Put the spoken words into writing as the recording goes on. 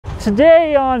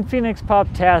Today on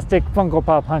PhoenixPOPtastic Funko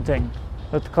Pop hunting.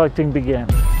 Let the collecting begin.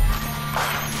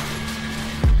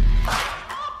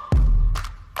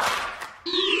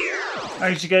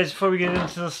 Alright you guys, before we get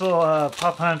into this little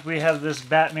pop hunt, we have this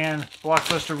Batman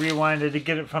Blockbuster Rewind. I did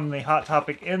get it from the Hot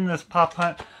Topic in this pop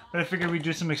hunt, but I figured we'd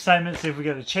do some excitement, see if we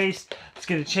got a chase. Let's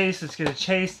get a chase, let's get a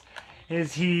chase.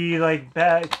 Is he like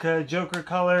Joker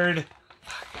colored?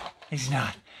 He's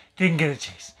not. Didn't get a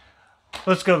chase.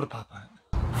 Let's go to the pop hunt.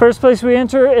 First place we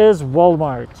enter is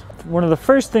Walmart. One of the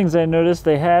first things I noticed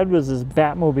they had was this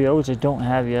Batmobile, which I don't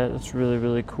have yet. It's really,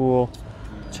 really cool.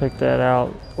 Check that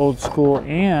out. Old school.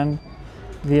 And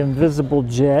the Invisible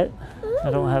Jet.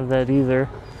 I don't have that either.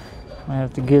 I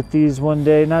have to get these one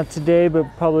day. Not today, but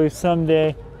probably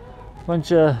someday.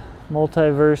 Bunch of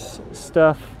multiverse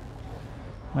stuff.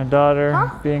 My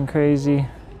daughter being crazy.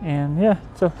 And yeah,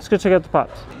 so let's go check out the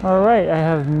pops. All right, I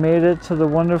have made it to the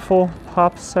wonderful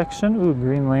pop section. Ooh,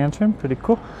 Green Lantern, pretty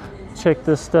cool. Check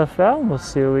this stuff out. We'll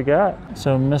see what we got.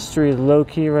 So Mystery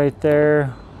Loki right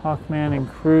there. Hawkman and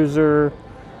Cruiser.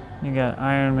 You got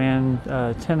Iron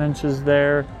Man 10 inches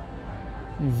there.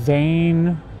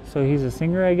 Zane, so he's a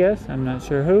singer, I guess. I'm not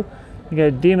sure who. You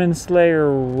got Demon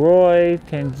Slayer Roy.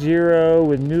 Tanjiro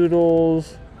with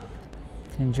noodles.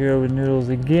 Tanjiro with noodles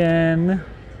again.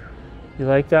 You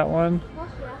like that one?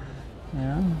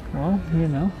 Yeah, well, you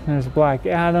know. There's Black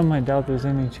Adam. I doubt there's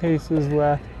any chases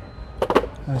left.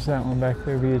 There's that one back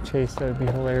there. Be a chase. That would be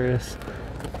hilarious.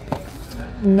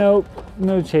 Nope,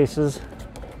 no chases.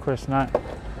 Of course not.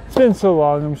 It's been so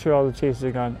long, I'm sure all the chases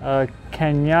are gone.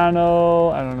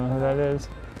 Canyano, I don't know who that is.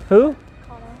 Who?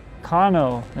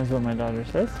 Kano is what my daughter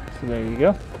says. So there you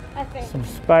go. I think. Some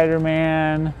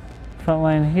Spider-Man,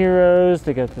 Frontline Heroes.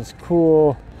 They got this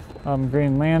cool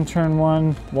Green Lantern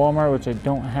one. Walmart, which I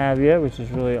don't have yet, which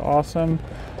is really awesome.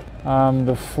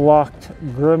 The Flocked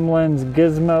Gremlins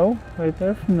Gizmo right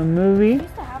there from the movie. We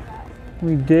used to have that.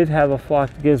 We did have a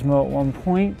Flocked Gizmo at one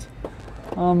point.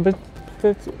 But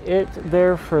that's it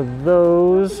there for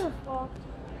those.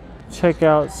 Check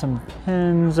out some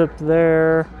pins up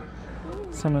there.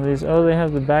 Some of these. Oh, they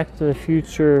have the Back to the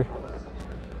Future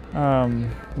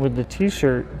with the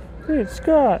t-shirt. Great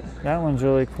Scott. That one's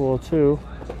really cool too.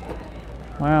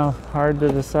 Wow, hard to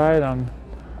decide on.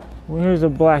 Well, here's a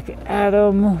Black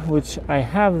Adam, which I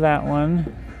have that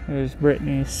one. There's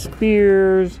Britney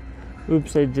Spears.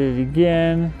 Oops, I did it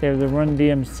again. They have the Run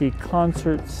DMC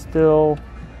concert still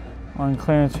on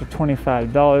clearance for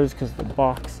 $25 because the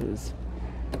box is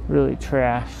really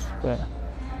trashed, but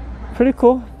pretty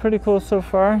cool so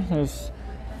far. There's,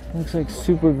 looks like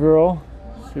Supergirl,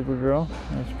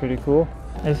 that's pretty cool.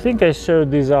 I think I showed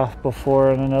these off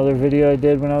before in another video I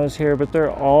did when I was here, but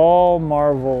they're all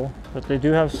Marvel, but they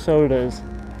do have sodas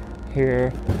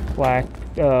here. Black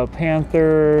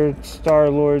Panther,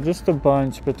 Star-Lord, just a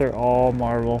bunch, but they're all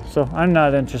Marvel. So I'm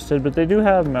not interested, but they do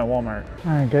have them at Walmart.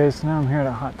 All right guys, now I'm here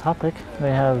at Hot Topic.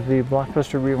 They have the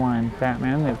Blockbuster Rewind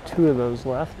Batman. They have 2 of those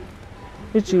left.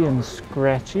 Itchy and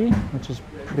Scratchy, which is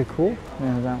pretty cool. They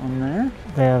have that one there.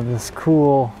 They have this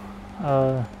cool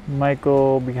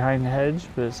Michael Behind the Hedge,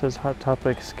 but it says Hot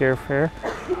Topic Scare Fair,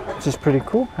 which is pretty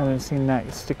cool. Haven't seen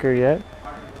that sticker yet.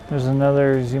 There's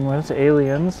another Zoom, it's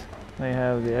Aliens. They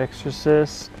have The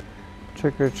Exorcist,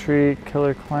 Trick or Treat,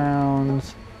 Killer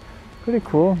Clowns. Pretty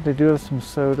cool. They do have some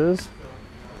sodas.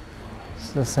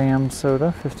 It's the Sam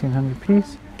soda, 1,500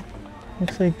 piece.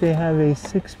 Looks like they have a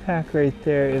 6-pack right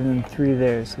there and then 3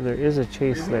 there. So there is a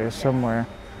chase there somewhere.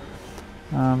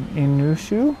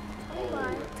 Inushu.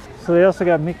 So they also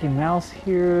got Mickey Mouse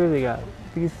here. They got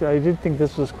these. I did think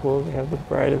this was cool. They have the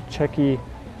Bride of Chucky,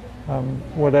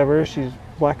 whatever. She's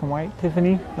black and white.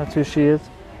 Tiffany, that's who she is.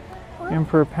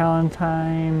 Emperor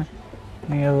Palantine.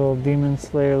 They got little Demon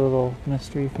Slayer, little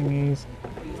mystery thingies.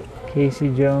 Casey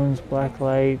Jones, Black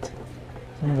Light.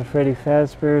 Some of the Freddy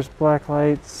Fazbear's Black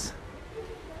Lights.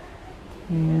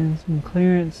 And some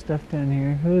clearance stuff down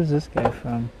here. Who is this guy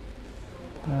from?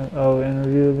 Oh,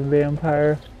 Interview with the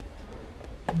Vampire.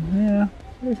 Yeah,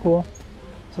 pretty cool.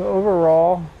 So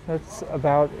overall, that's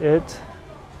about it.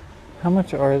 How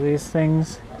much are these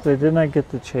things? I did not get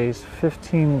the chase.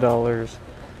 $15.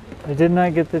 I did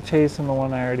not get the chase in the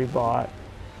one I already bought.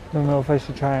 Don't know if I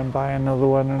should try and buy another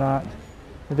one or not.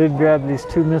 I did grab these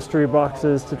 2 mystery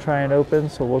boxes to try and open,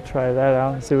 so we'll try that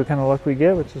out and see what kind of luck we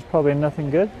get, which is probably nothing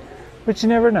good, but you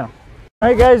never know. All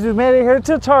right guys, we made it here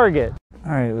to Target.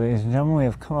 All right, ladies and gentlemen, we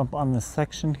have come up on the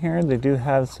section here. They do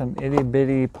have some itty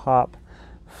bitty pop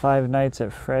Five Nights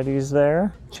at Freddy's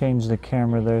there. Change the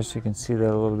camera there so you can see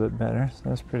that a little bit better. So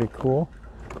that's pretty cool.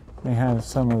 They have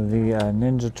some of the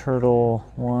Ninja Turtle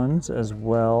ones as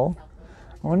well.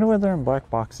 I wonder whether they're in black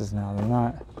boxes now. They're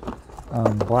not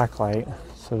blacklight,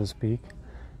 so to speak.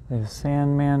 There's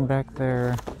Sandman back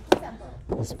there.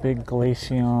 This big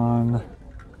Glaceon.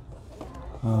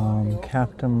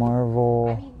 Captain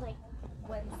Marvel.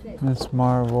 Miss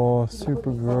Marvel.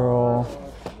 Supergirl.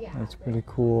 That's pretty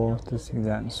cool to see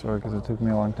that in store because it took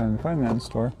me a long time to find that in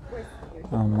store.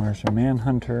 Martian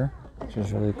Manhunter, which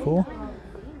is really cool.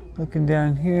 Looking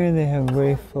down here, they have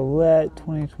Ray Follett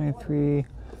 2023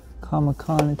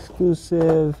 Comic-Con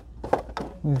exclusive.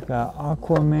 We've got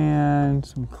Aquaman,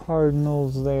 some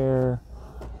Cardinals there.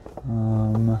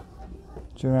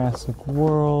 Jurassic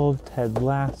World, Ted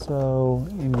Lasso,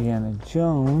 Indiana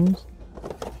Jones,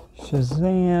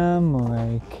 Shazam,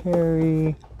 Mariah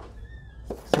Carey.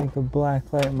 Looks like a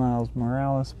Blacklight Miles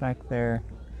Morales back there.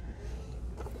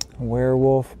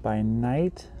 Werewolf by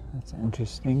Night. That's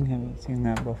interesting. Haven't seen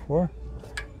that before.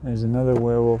 There's another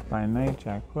Werewolf by Night,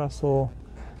 Jack Russell.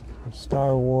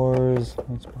 Star Wars.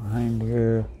 What's behind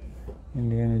here?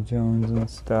 Indiana Jones and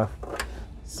stuff.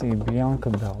 Let's see, Bianca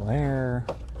Belair.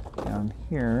 Down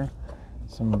here,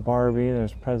 some Barbie.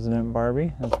 There's President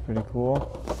Barbie. That's pretty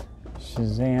cool.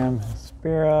 Shazam,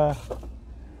 Hespera.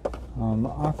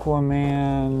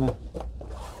 Aquaman.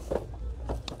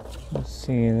 Let's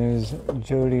see, there's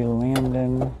Jodie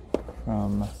Landon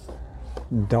from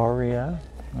Daria,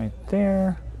 right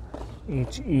there.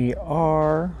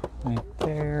 H.E.R. right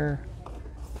there.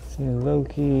 See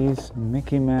Loki's,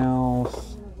 Mickey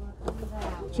Mouse.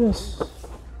 Just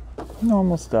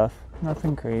normal stuff,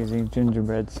 nothing crazy,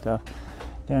 gingerbread stuff.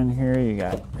 Down here you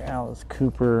got Alice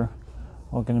Cooper,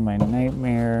 Welcome to My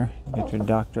Nightmare. You got your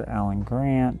Dr. Alan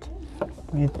Grant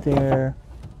right there.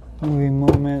 Movie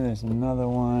Moment, there's another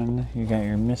one. You got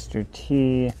your Mr.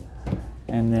 T,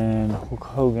 and then Hulk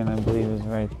Hogan, I believe, is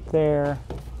right there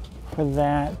for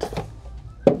that.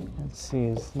 Let's see,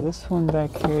 is this one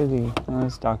back here no,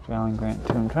 it's Dr. Alan Grant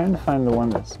too. I'm trying to find the one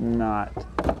that's not.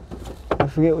 I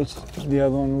forget which the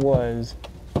other one was.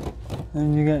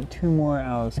 Then you got two more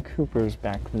Alice Coopers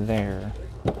back there.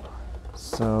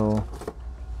 So,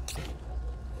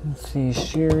 let's see,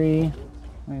 Shiri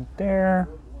right there.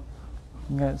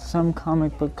 You got some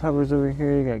comic book covers over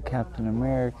here. You got Captain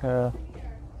America.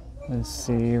 Let's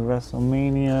see,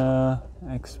 WrestleMania,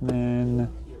 X-Men.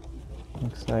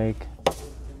 Looks like,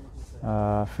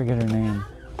 forget her name.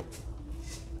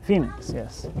 Phoenix,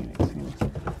 yes, Phoenix.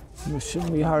 It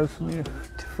shouldn't be hard for me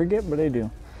to forget, but I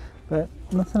do. But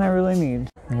nothing I really need.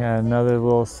 We got another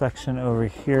little section over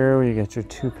here where you get your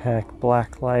 2-pack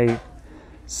Blacklight,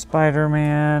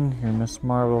 Spider-Man, your Miss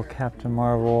Marvel, Captain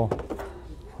Marvel,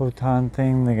 Photon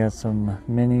thing. They got some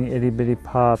mini itty bitty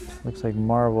pops. Looks like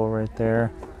Marvel right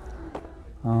there.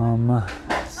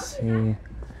 Let's see. You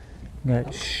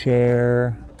got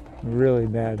Cher, really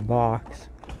bad box.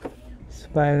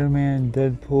 Spider-Man,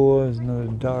 Deadpool, there's another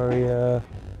Daria.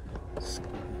 A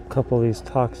couple of these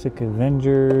Toxic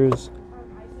Avengers.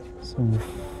 Some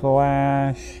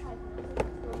Flash.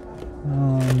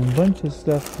 A bunch of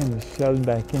stuff kind of shoved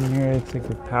back in here. It's like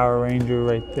a Power Ranger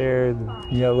right there, the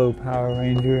yellow Power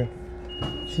Ranger.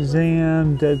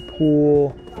 Shazam,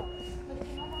 Deadpool.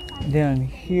 Down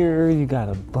here you got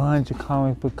a bunch of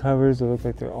comic book covers that look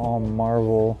like they're all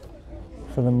Marvel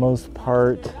for the most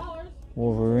part.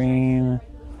 Wolverine.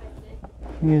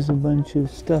 Here's a bunch of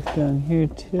stuff down here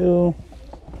too.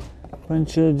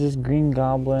 Bunch of just Green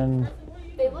Goblin.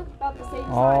 They look about the same size.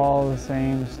 All the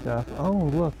same stuff. Oh,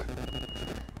 look.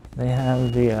 They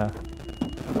have the,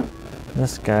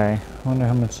 this guy. I wonder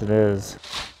how much it is.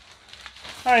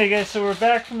 Alright guys, so we're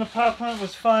back from the pop hunt. It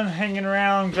was fun hanging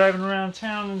around, driving around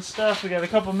town and stuff. We got a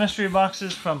couple mystery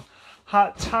boxes from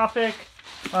Hot Topic.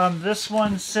 This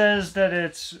one says that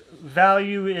its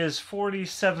value is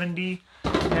 $40.70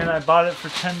 and I bought it for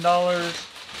 $10.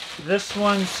 This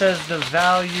one says the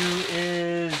value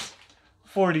is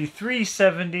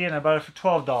 $43.70 and I bought it for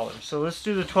 $12. So let's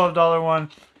do the $12 one,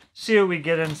 see what we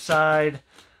get inside.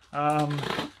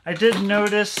 I did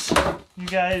notice, you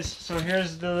guys, so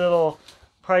here's the little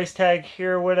price tag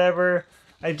here, whatever.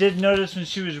 I did notice when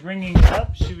she was ringing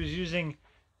up, she was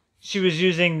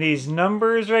using these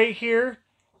numbers right here,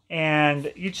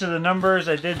 and each of the numbers,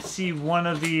 I did see one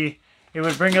of the, it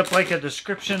would bring up like a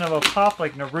description of a pop,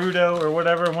 like Naruto or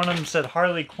whatever. One of them said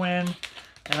Harley Quinn,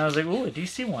 and I was like, ooh, a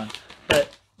DC one.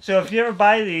 But so if you ever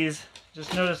buy these,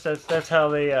 just notice that's how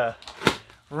they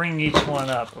ring each one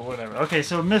up or whatever. Okay,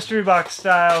 so mystery box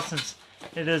style, since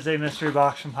it is a mystery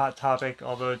box from Hot Topic,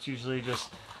 although it's usually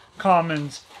just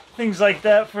commons, things like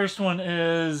that. First one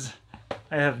is,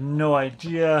 I have no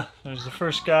idea. There's the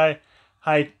first guy,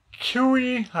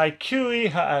 Haikui,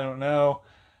 I don't know.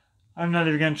 I'm not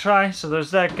even gonna try. So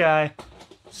there's that guy.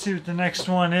 Let's see what the next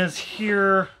one is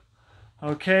here.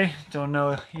 Okay, don't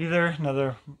know either.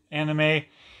 Another anime.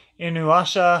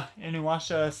 Inuyasha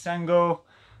Sango.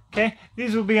 Okay,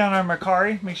 these will be on our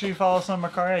Mercari. Make sure you follow us on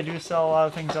Mercari. I do sell a lot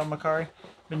of things on Mercari.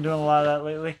 Been doing a lot of that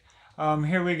lately.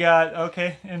 Here we got,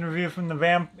 okay, interview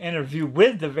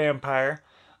with the vampire.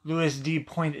 Louis D.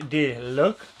 Point de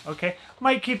Look. Okay,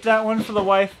 might keep that one for the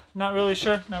wife. Not really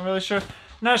sure.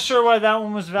 Not sure why that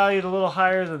one was valued a little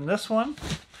higher than this one.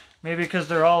 Maybe because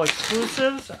they're all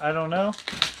exclusives. I don't know.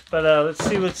 But let's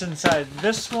see what's inside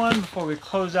this one before we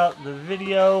close out the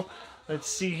video. Let's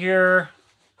see here.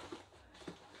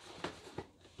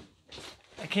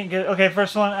 I can't get... Okay,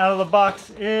 first one out of the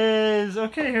box is...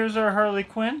 Okay, here's our Harley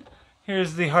Quinn.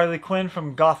 Here's the Harley Quinn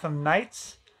from Gotham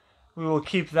Knights. We will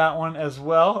keep that one as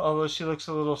well, although she looks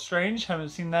a little strange. Haven't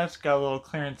seen that. It's got a little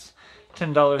clearance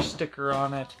 $10 sticker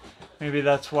on it. Maybe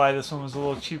that's why this one was a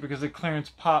little cheaper, because the clearance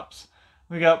pops.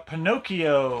 We got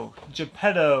Pinocchio,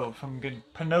 Geppetto from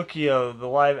Pinocchio, the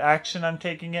live action, I'm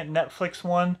taking it, Netflix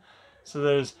one. So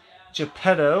there's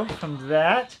Geppetto from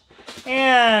that.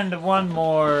 And one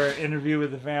more interview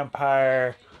with the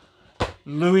vampire,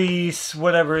 Luis,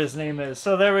 whatever his name is.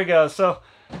 So there we go. So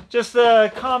just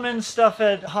the common stuff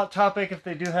at Hot Topic. If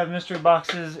they do have mystery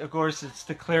boxes, of course, it's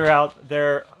to clear out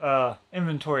their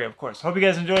inventory, of course. Hope you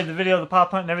guys enjoyed the video of the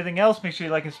pop hunt and everything else. Make sure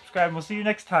you like and subscribe, and we'll see you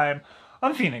next time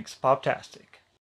on PhoenixPOPtastic.